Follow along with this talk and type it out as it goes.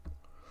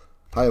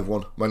Hi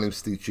everyone, my name's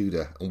Steve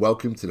Tudor and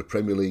welcome to the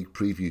Premier League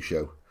Preview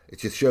Show.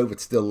 It's your show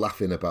that's still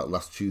laughing about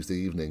last Tuesday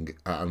evening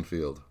at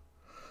Anfield.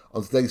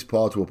 On today's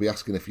pod we'll be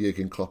asking if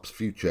Jurgen Klopp's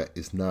future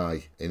is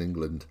nigh in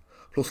England,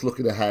 plus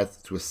looking ahead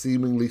to a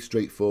seemingly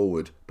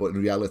straightforward, but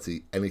in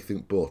reality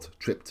anything but,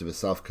 trip to the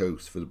South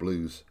Coast for the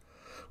Blues.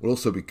 We'll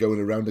also be going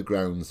around the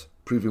grounds,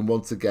 proving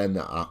once again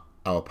that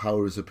our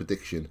powers of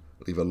prediction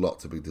leave a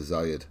lot to be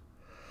desired.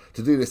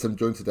 To do this I'm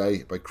joined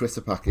today by Chris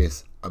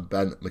Apakis and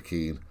Ben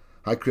McKean.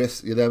 Hi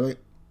Chris, you there mate?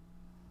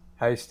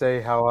 Hey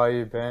Steve, how are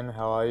you, Ben?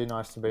 How are you?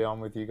 Nice to be on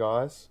with you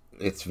guys.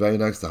 It's very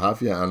nice to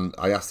have you, and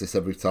I ask this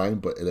every time,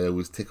 but it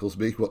always tickles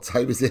me. What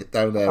time is it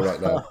down there right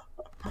now?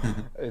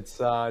 It's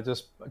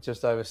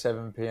just over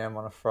 7 p.m.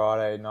 on a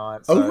Friday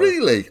night, Oh, so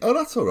really? Oh,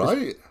 that's all this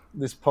right.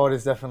 this pod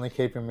is definitely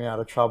keeping me out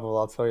of trouble.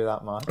 I'll tell you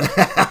that much.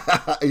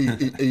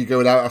 Are you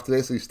going out after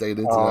this, or are you staying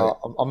in tonight?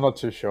 I'm not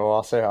too sure.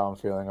 I'll see how I'm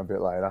feeling a bit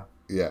later.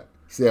 Yeah,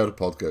 see how the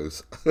pod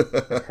goes.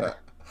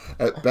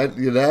 Ben,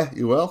 you there?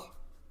 You well?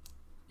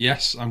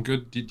 Yes, I'm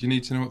good. Do you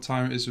need to know what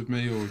time it is with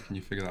me, or can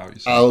you figure that out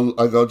yourself?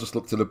 I'll just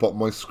look to the bottom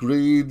of my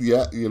screen.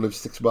 Yeah, you live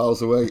 6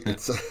 miles away.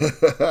 It's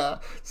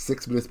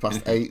 6 minutes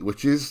past 8,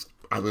 which is,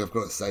 I mean, I've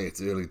got to say,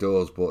 it's early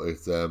doors, but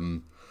it's,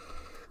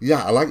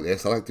 yeah, I like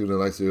this. I like doing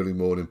a nice early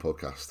morning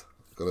podcast.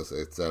 I've got to say,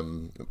 it's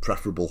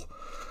preferable.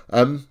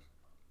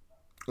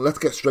 Let's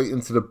get straight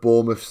into the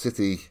Bournemouth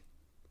City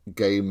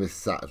game this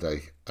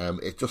Saturday.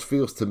 It just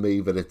feels to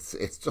me that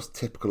it's just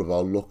typical of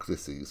our luck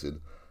this season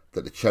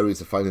that the Cherries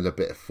are finding a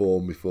bit of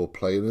form before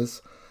playing us.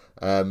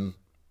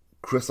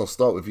 Chris, I'll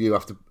start with you.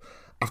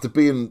 After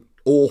being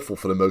awful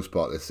for the most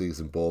part this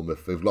season,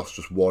 Bournemouth, they've lost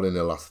just one in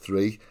their last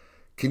 3.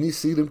 Can you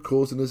see them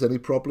causing us any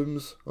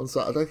problems on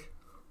Saturday?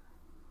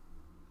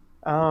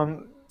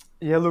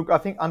 Yeah, look, I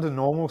think under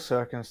normal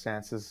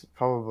circumstances,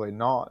 probably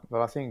not.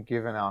 But I think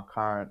given our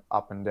current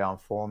up and down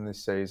form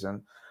this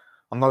season,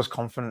 I'm not as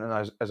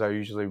confident as I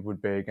usually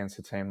would be against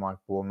a team like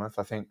Bournemouth.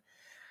 I think,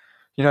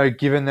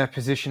 given their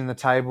position in the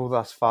table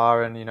thus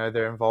far and,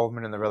 their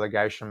involvement in the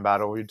relegation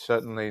battle, you'd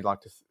certainly like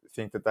to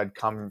think that they'd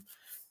come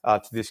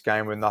to this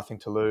game with nothing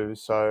to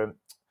lose. So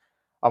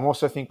I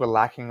also think we're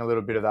lacking a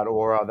little bit of that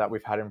aura that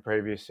we've had in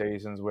previous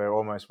seasons where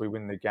almost we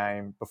win the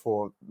game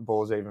before the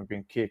ball's even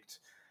been kicked.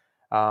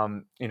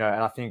 And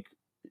I think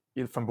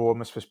from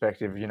Bournemouth's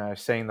perspective,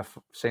 seeing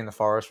the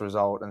Forest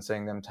result and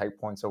seeing them take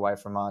points away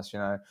from us,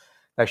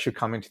 they should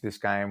come into this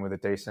game with a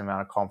decent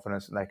amount of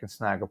confidence and they can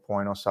snag a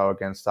point or so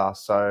against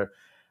us. So,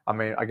 I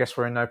mean, I guess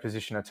we're in no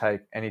position to take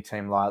any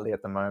team lightly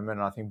at the moment,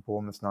 and I think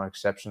Bournemouth's no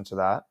exception to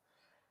that.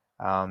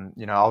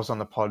 I was on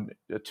the pod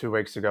 2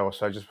 weeks ago or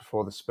so, just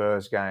before the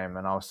Spurs game,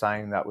 and I was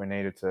saying that we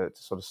needed to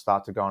sort of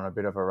start to go on a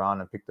bit of a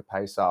run and pick the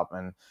pace up.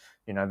 And,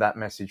 that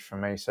message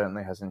from me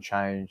certainly hasn't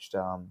changed.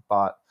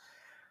 But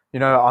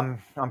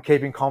I'm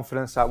keeping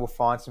confidence that we'll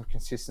find some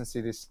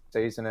consistency this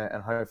season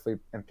and hopefully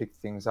pick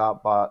things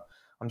up. But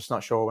I'm just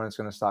not sure when it's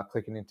going to start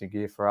clicking into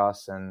gear for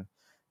us. And,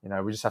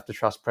 we just have to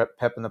trust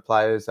Pep and the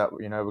players that,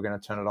 we're going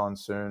to turn it on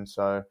soon.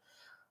 So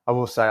I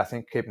will say I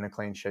think keeping a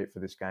clean sheet for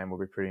this game will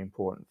be pretty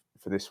important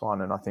for this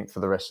one and I think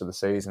for the rest of the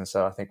season.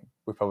 So I think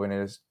we probably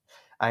need to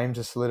aim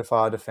to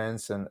solidify our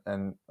defence and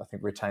I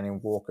think retaining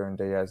Walker and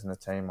Diaz in the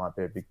team might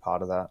be a big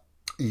part of that.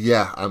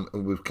 Yeah,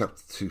 and we've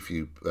kept too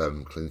few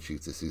clean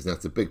sheets this season.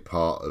 That's a big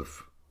part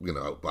of,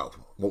 well,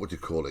 what would you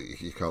call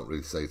it? You can't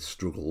really say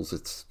struggles.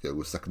 It's,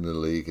 we're second in the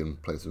league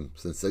and playing some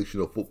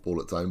sensational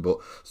football at time, but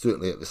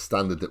certainly at the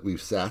standard that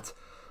we've set,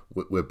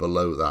 we're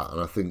below that.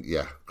 And I think,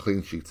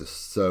 clean sheets are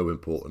so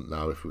important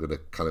now if we're going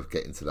to kind of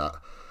get into that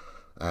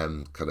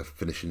kind of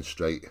finishing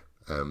straight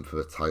for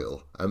the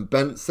title. And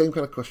Ben, same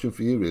kind of question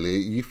for you, really. Are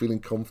you feeling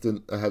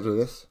confident ahead of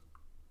this?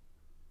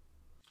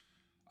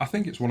 I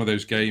think it's one of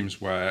those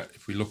games where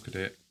if we look at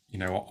it,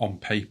 on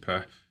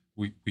paper,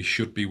 we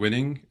should be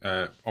winning.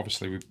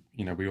 Obviously,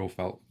 we all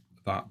felt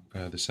that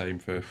the same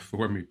for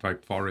when we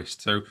played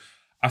Forest. So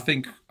I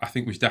think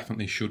we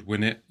definitely should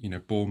win it.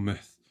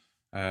 Bournemouth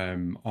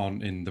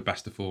on in the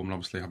best of form and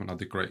obviously haven't had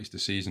the greatest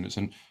of season. It's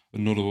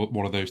another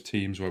one of those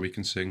teams where we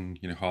can sing,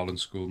 Haaland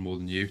scored more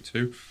than you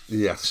too.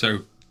 Yes. So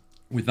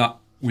with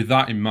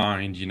that in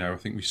mind, I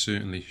think we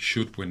certainly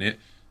should win it.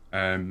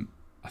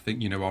 I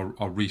think,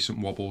 our recent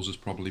wobbles has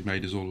probably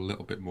made us all a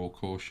little bit more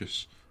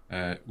cautious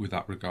with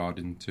that regard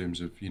in terms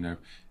of,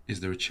 is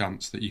there a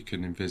chance that you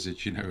can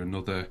envisage,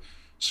 another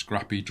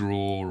scrappy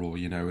draw or,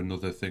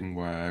 another thing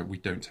where we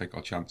don't take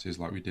our chances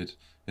like we did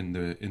in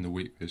the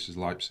week versus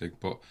Leipzig.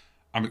 But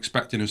I'm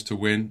expecting us to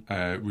win.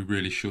 We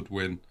really should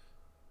win.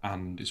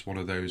 And it's one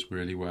of those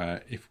really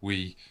where if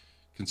we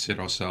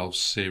consider ourselves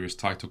serious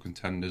title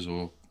contenders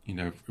or,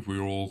 if we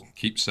all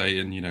keep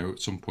saying, at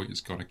some point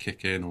it's going to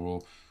kick in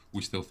or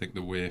we still think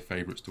that we're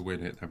favourites to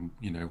win it, then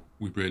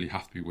we really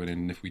have to be winning.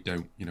 And if we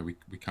don't,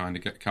 we kind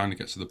of get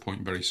to the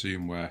point very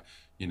soon where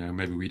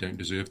maybe we don't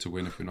deserve to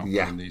win if we're not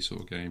winning these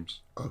sort of games.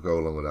 I'll go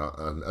along with that.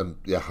 And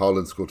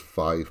Haaland scored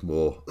 5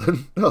 more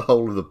than the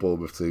whole of the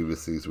Bournemouth team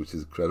this season, which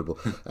is incredible.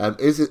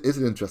 Is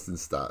an interesting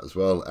stat as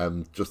well.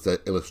 Just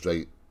to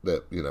illustrate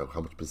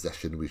how much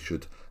possession we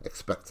should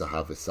expect to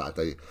have this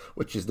Saturday,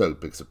 which is no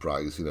big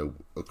surprise.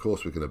 Of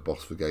course we're going to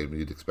boss the game, and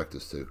you'd expect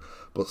us to.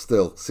 But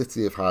still,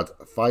 City have had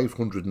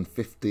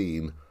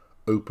 515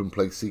 open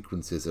play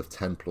sequences of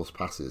 10 plus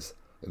passes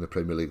in the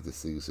Premier League this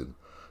season.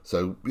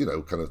 So,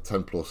 kind of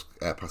 10 plus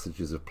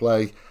passages of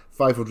play,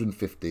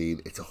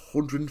 515. It's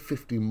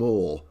 150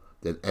 more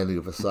than any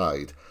other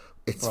side.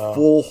 It's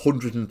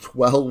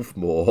 412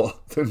 more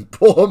than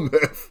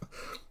Bournemouth,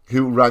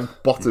 who rank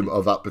bottom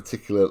of that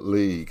particular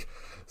league.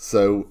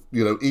 So,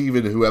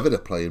 even whoever they're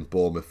playing,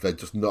 Bournemouth, they're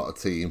just not a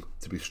team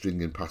to be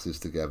stringing passes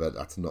together.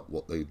 That's not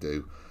what they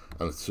do,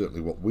 and it's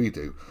certainly what we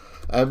do.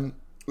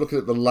 Looking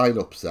at the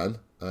lineups then,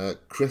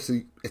 Chris,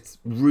 it's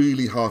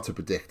really hard to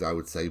predict, I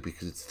would say,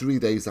 because it's 3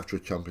 days after a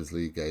Champions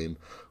League game.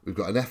 We've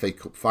got an FA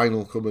Cup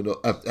final coming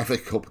up, FA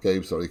Cup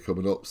game,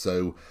 coming up.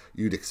 So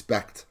you'd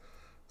expect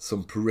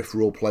some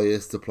peripheral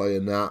players to play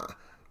in that.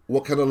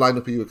 What kind of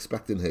lineup are you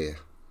expecting here?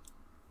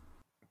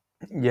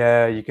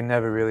 Yeah, you can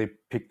never really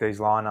pick these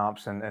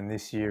lineups, and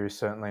this year is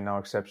certainly no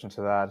exception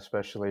to that,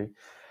 especially.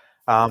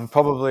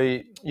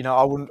 Probably,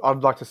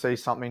 I'd like to see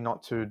something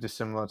not too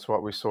dissimilar to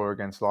what we saw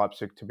against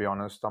Leipzig, to be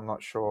honest. I'm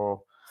not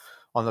sure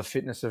on the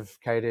fitness of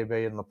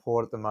KDB and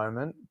Laporte at the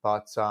moment,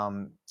 but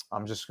I'm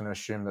just going to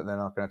assume that they're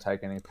not going to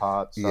take any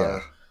part. So, yeah.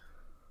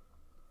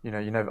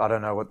 I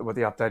don't know what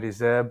the update is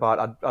there,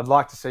 but I'd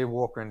like to see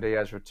Walker and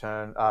Diaz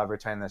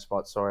retain their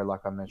spots. Sorry,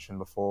 like I mentioned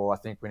before, I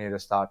think we need to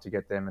start to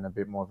get them in a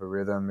bit more of a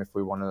rhythm if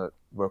we want to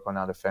work on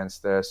our defence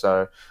there.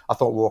 So I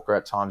thought Walker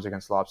at times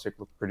against Leipzig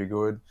looked pretty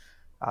good.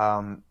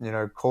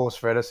 Calls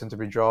for Ederson to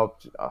be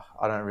dropped.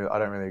 I don't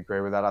really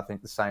agree with that. I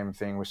think the same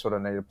thing. We sort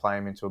of need to play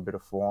him into a bit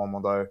of form,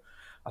 although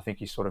I think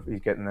he's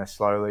getting there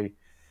slowly.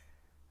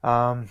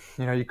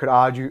 You could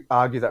argue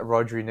that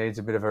Rodri needs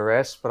a bit of a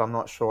rest, but I'm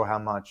not sure how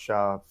much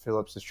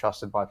Phillips is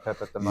trusted by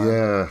Pep at the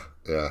moment.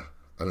 Yeah.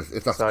 And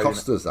if that's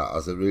cost us that,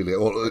 as it really...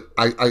 Or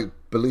I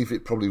believe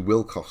it probably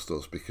will cost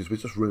us, because we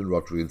just run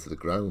Rodri into the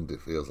ground,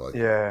 it feels like.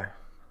 Yeah.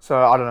 So,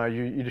 I don't know,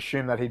 you'd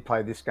assume that he'd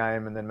play this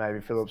game, and then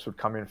maybe Phillips would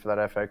come in for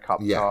that FA Cup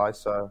tie.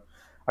 So,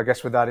 I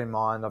guess with that in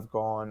mind, I've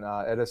gone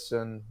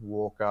Ederson,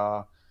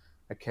 Walker,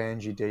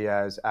 Akanji,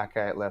 Diaz, Ake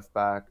at left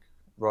back,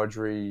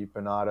 Rodri,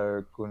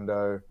 Bernardo,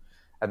 Gundo,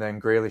 and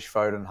then Grealish,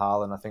 Foden,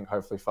 Haaland. I think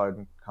hopefully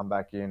Foden come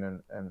back in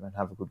and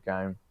have a good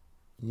game.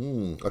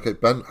 Okay,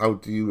 Ben, how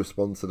do you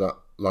respond to that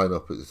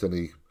lineup? Is there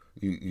any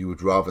you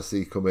would rather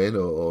see come in,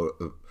 or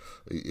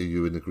are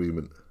you in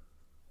agreement?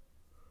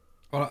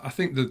 Well, I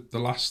think the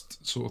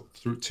last sort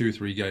of 2 or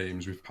 3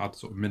 games we've had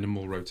sort of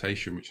minimal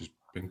rotation, which has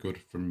been good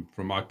from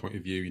my point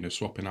of view.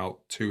 Swapping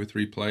out 2 or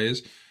 3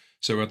 players.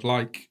 So I'd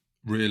like,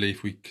 really,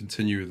 if we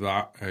continue with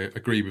that, I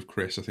agree with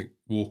Chris. I think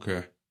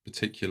Walker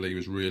particularly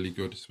was really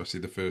good, especially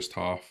the first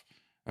half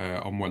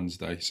on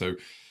Wednesday. So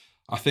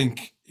I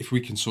think if we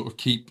can sort of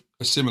keep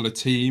a similar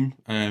team,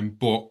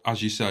 but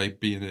as you say,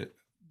 being at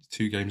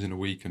 2 games in a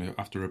week and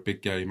after a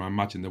big game, I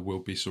imagine there will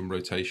be some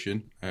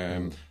rotation.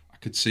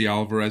 I could see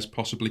Alvarez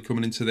possibly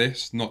coming into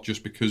this, not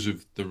just because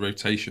of the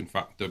rotation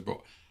factor, but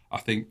I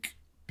think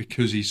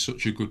because he's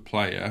such a good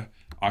player,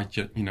 I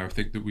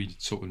think that we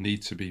sort of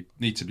need to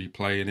be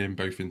playing him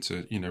both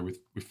into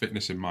with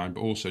fitness in mind,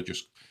 but also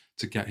just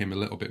to get him a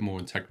little bit more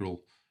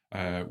integral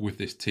with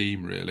this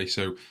team, really.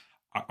 So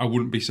I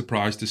wouldn't be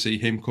surprised to see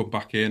him come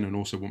back in, and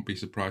also wouldn't be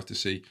surprised to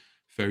see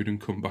Foden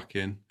come back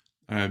in.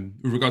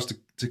 With regards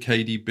to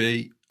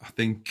KDB, I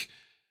think,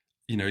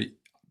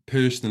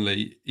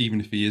 personally,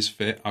 even if he is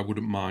fit, I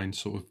wouldn't mind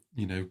sort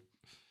of,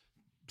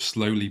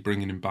 slowly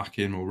bringing him back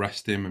in or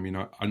rest him. I mean,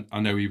 I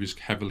know he was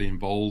heavily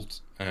involved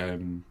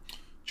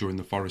during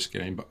the Forest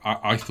game, but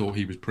I thought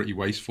he was pretty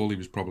wasteful. He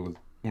was probably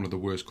one of the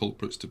worst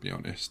culprits, to be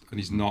honest. And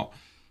he's not,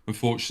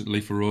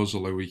 unfortunately for us,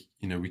 although we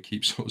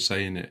keep sort of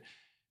saying it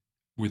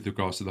with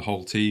regards to the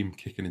whole team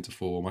kicking into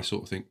form, I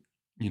sort of think,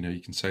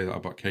 you can say that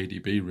about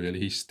KDB, really.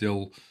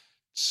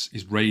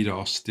 His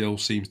radar still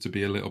seems to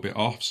be a little bit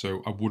off,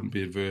 so I wouldn't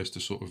be adverse to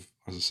sort of,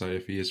 as I say,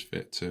 if he is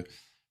fit, to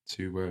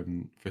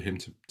for him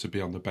to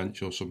be on the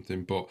bench or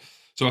something. But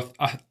so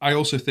I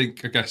also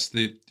think, I guess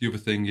the other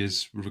thing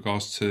is with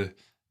regards to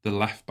the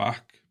left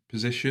back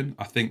position.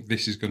 I think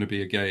this is going to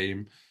be a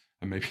game,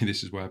 and maybe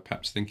this is where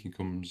Pep's thinking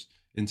comes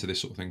into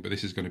this sort of thing, but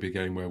this is going to be a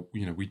game where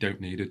we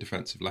don't need a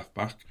defensive left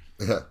back.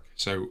 Yeah.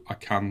 So I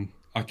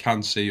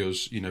can see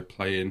us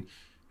playing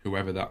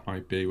whoever that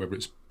might be, whether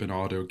it's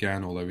Bernardo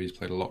again, although he's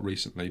played a lot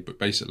recently, but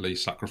basically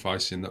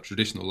sacrificing that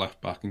traditional left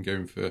back and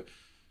going for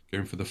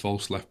the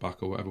false left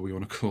back, or whatever we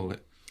want to call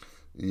it.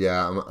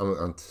 Yeah, I'm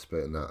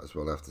anticipating that as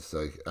well, I have to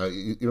say.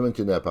 You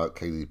mentioned there about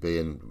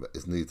KDB and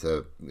his need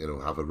to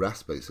have a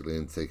rest, basically,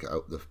 and take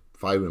out the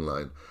firing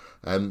line.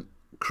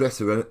 Chris,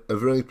 are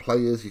there any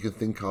players you can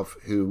think of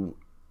who,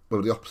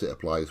 well, the opposite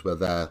applies, where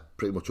they're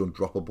pretty much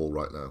undroppable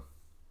right now?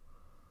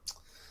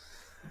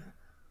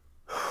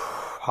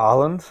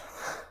 Haaland.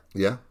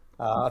 Yeah.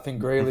 I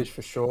think Grealish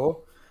for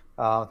sure.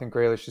 I think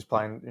Grealish is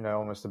playing,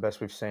 almost the best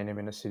we've seen him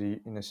in a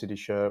City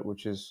shirt,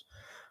 which is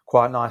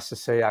quite nice to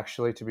see,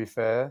 actually, to be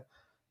fair.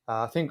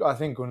 I think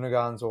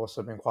Gundogan's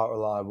also been quite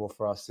reliable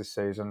for us this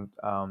season.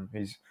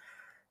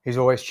 He's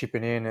always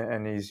chipping in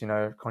and he's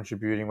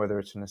contributing, whether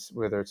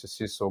it's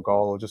assist or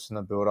goal or just in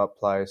the build up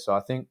play. So I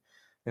think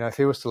if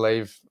he was to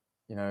leave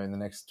in the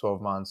next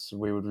 12 months,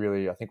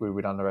 I think we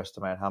would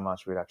underestimate how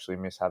much we'd actually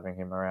miss having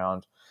him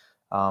around.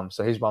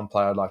 So he's one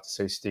player I'd like to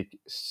see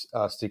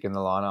stick in the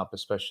lineup,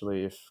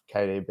 especially if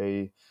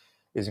KDB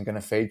isn't going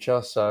to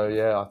feature. So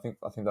yeah, I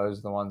think those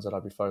are the ones that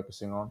I'd be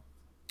focusing on.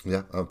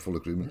 Yeah, I'm full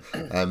agreement.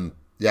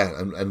 Yeah,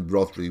 and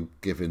Rodri,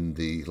 given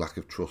the lack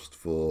of trust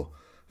for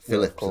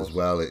Phillips as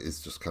well, it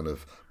is just kind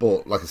of.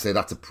 But like I say,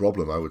 that's a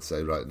problem, I would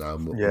say, right now,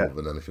 more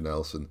than anything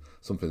else, and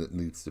something that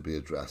needs to be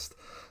addressed.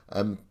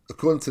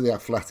 According to The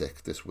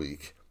Athletic this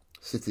week,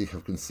 City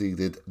have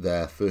conceded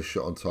their first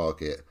shot on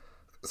target.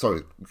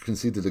 Sorry,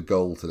 conceded a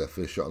goal to their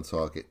first shot on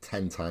target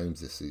 10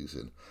 times this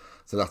season.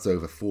 So that's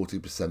over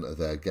 40% of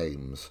their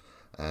games.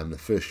 The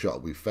first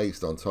shot we've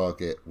faced on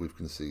target, we've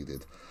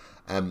conceded.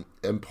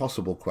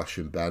 Impossible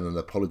question, Ben, and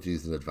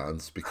apologies in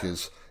advance,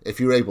 because if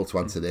you're able to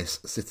answer this,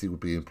 City would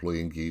be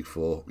employing you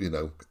for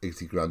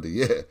 80 grand a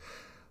year.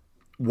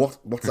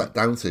 What's that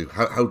down to?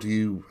 How do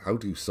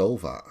you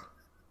solve that?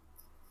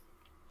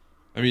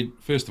 I mean,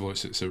 first of all,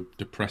 it's a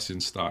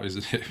depressing start,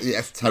 isn't it? Yeah,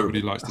 it's terrible.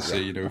 Nobody likes to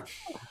see,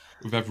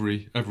 with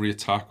every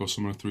attack or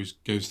someone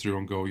goes through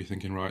on goal, you're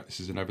thinking, right, this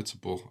is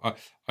inevitable.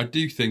 I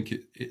do think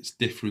it's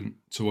different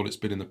to what it's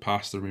been in the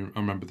past. I mean, I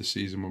remember the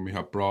season when we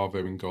had Bravo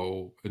in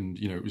goal, and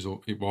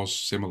it was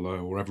similar,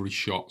 or every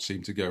shot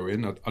seemed to go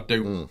in. I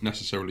don't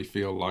necessarily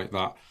feel like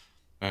that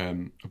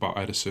about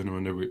Ederson, who I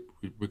know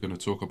we're going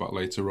to talk about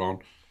later on.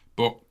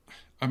 But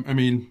I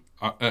mean,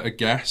 a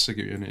guess, and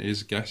it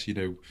is a guess.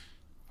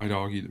 I'd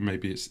argue that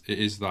maybe it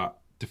is that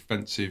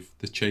defensive,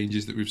 the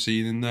changes that we've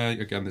seen in there.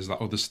 Again, there's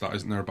that other stat,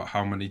 isn't there, about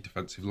how many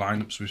defensive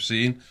lineups we've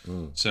seen.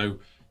 So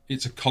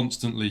it's a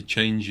constantly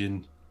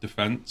changing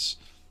defence,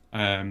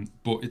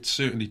 but it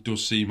certainly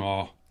does seem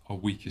our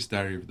weakest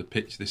area of the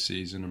pitch this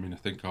season. I mean, I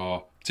think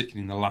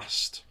particularly in the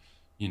last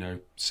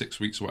 6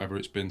 weeks or whatever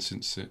it's been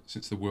since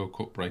the World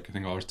Cup break, I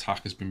think our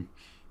attack has been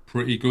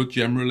pretty good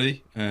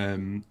generally,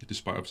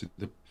 despite obviously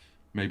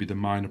maybe the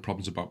minor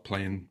problems about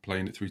playing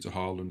it through to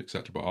Haaland,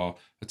 etc. But our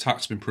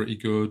attack's been pretty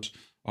good.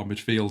 Our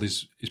midfield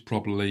is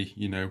probably,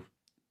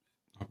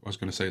 I was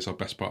going to say it's our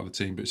best part of the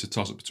team, but it's a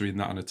toss-up between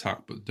that and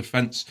attack. But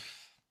defence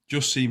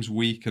just seems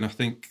weak, and I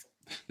think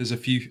there's a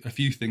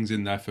few things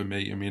in there for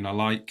me. I mean, I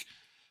like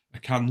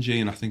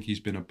Akanji, and I think he's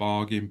been a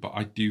bargain, but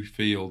I do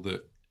feel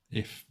that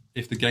if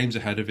the game's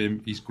ahead of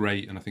him, he's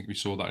great, and I think we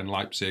saw that in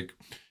Leipzig.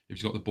 If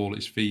he's got the ball at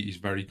his feet, he's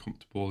very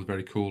comfortable,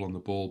 very cool on the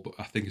ball. But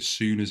I think as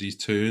soon as he's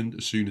turned,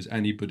 as soon as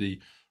anybody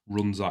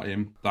runs at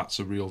him, that's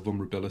a real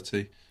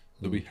vulnerability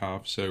that we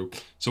have. So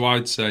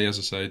I'd say, as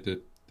I say,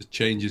 the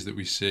changes that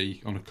we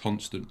see on a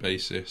constant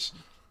basis,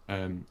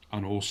 and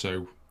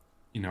also,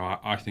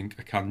 I think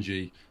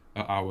Akanji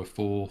at our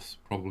fourth,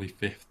 probably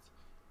fifth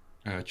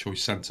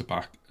choice centre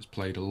back has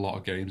played a lot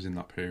of games in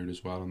that period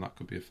as well, and that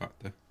could be a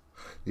factor.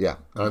 Yeah,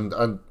 and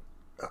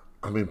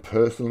I mean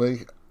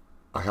personally,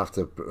 I have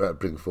to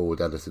bring forward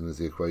Ederson as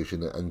the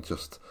equation, and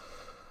just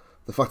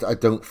the fact that I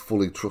don't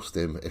fully trust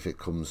him if it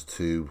comes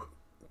to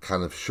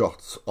kind of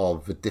shots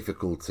of the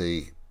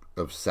difficulty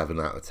of 7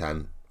 out of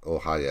 10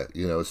 or higher.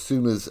 As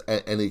soon as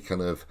any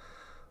kind of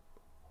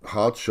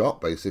hard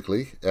shot,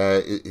 basically,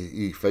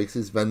 he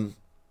faces, then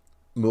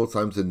more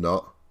times than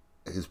not,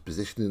 his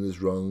positioning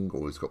is wrong,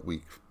 or he's got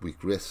weak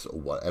wrists, or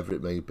whatever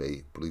it may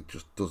be, but he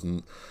just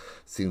doesn't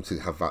seem to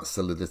have that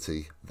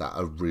solidity that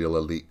a real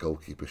elite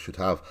goalkeeper should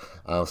have.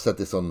 I said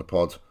this on the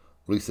pod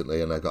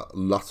recently, and I got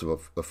lots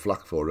of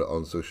flack for it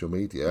on social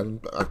media,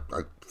 and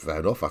I fair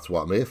enough, that's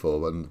what I'm here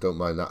for, and don't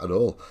mind that at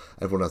all.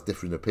 Everyone has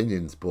different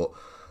opinions, but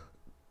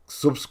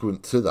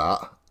subsequent to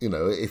that,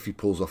 if he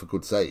pulls off a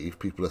good save,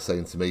 people are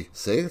saying to me,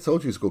 "See, I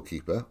told you he's a good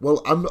keeper."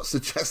 Well, I'm not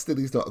suggesting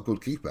he's not a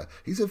good keeper.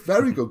 He's a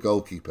very good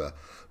goalkeeper.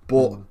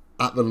 But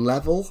at the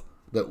level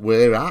that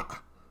we're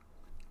at,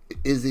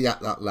 is he at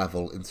that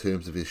level in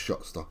terms of his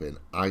shot stopping?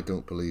 I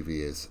don't believe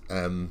he is.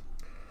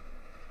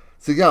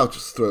 So yeah, I'll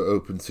just throw it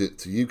open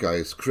to you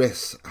guys.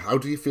 Chris, how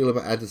do you feel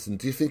about Ederson?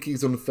 Do you think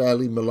he's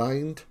unfairly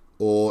maligned,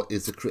 or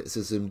is the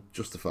criticism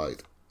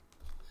justified?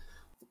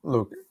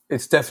 Look,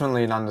 it's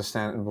definitely an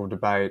understandable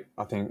debate.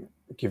 I think,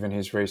 given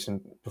his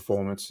recent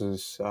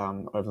performances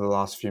over the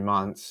last few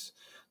months,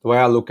 the way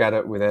I look at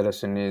it with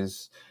Ederson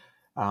is,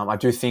 I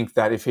do think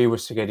that if he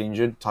was to get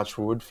injured, touch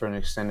wood, for an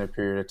extended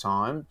period of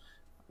time,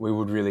 we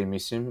would really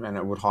miss him, and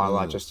it would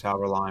highlight just how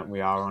reliant we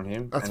are on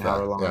him. That's and fair,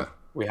 how reliant yeah.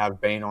 we have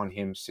been on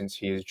him since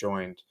he has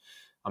joined.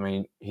 I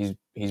mean,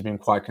 he's been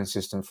quite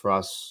consistent for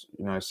us,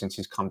 since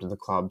he's come to the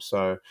club.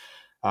 So,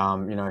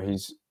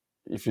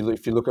 if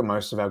you look at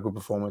most of our good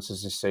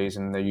performances this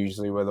season, they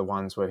usually were the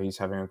ones where he's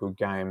having a good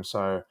game.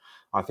 So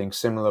I think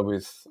similar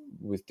with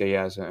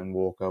Diaz and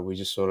Walker, we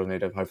just sort of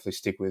need to hopefully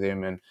stick with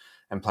him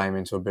and play him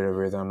into a bit of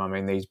rhythm. I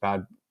mean, these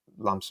bad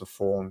lumps of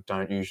form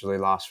don't usually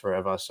last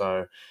forever.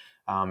 So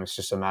it's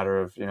just a matter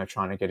of,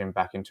 trying to get him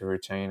back into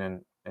routine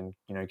and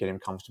get him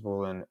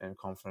comfortable and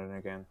confident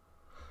again.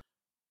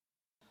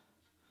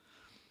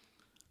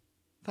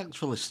 Thanks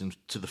for listening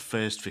to the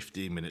first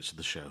 15 minutes of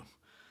the show.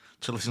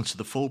 To listen to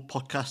the full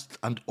podcast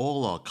and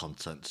all our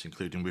contents,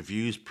 including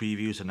reviews,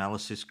 previews,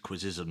 analysis,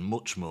 quizzes and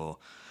much more,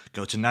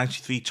 go to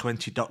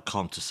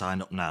 9320.com to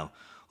sign up now,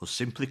 or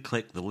simply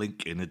click the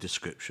link in the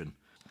description.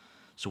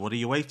 So what are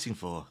you waiting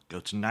for? Go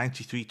to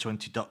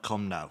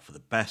 9320.com now for the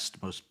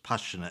best, most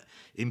passionate,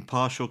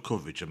 impartial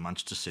coverage of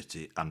Manchester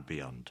City and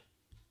beyond.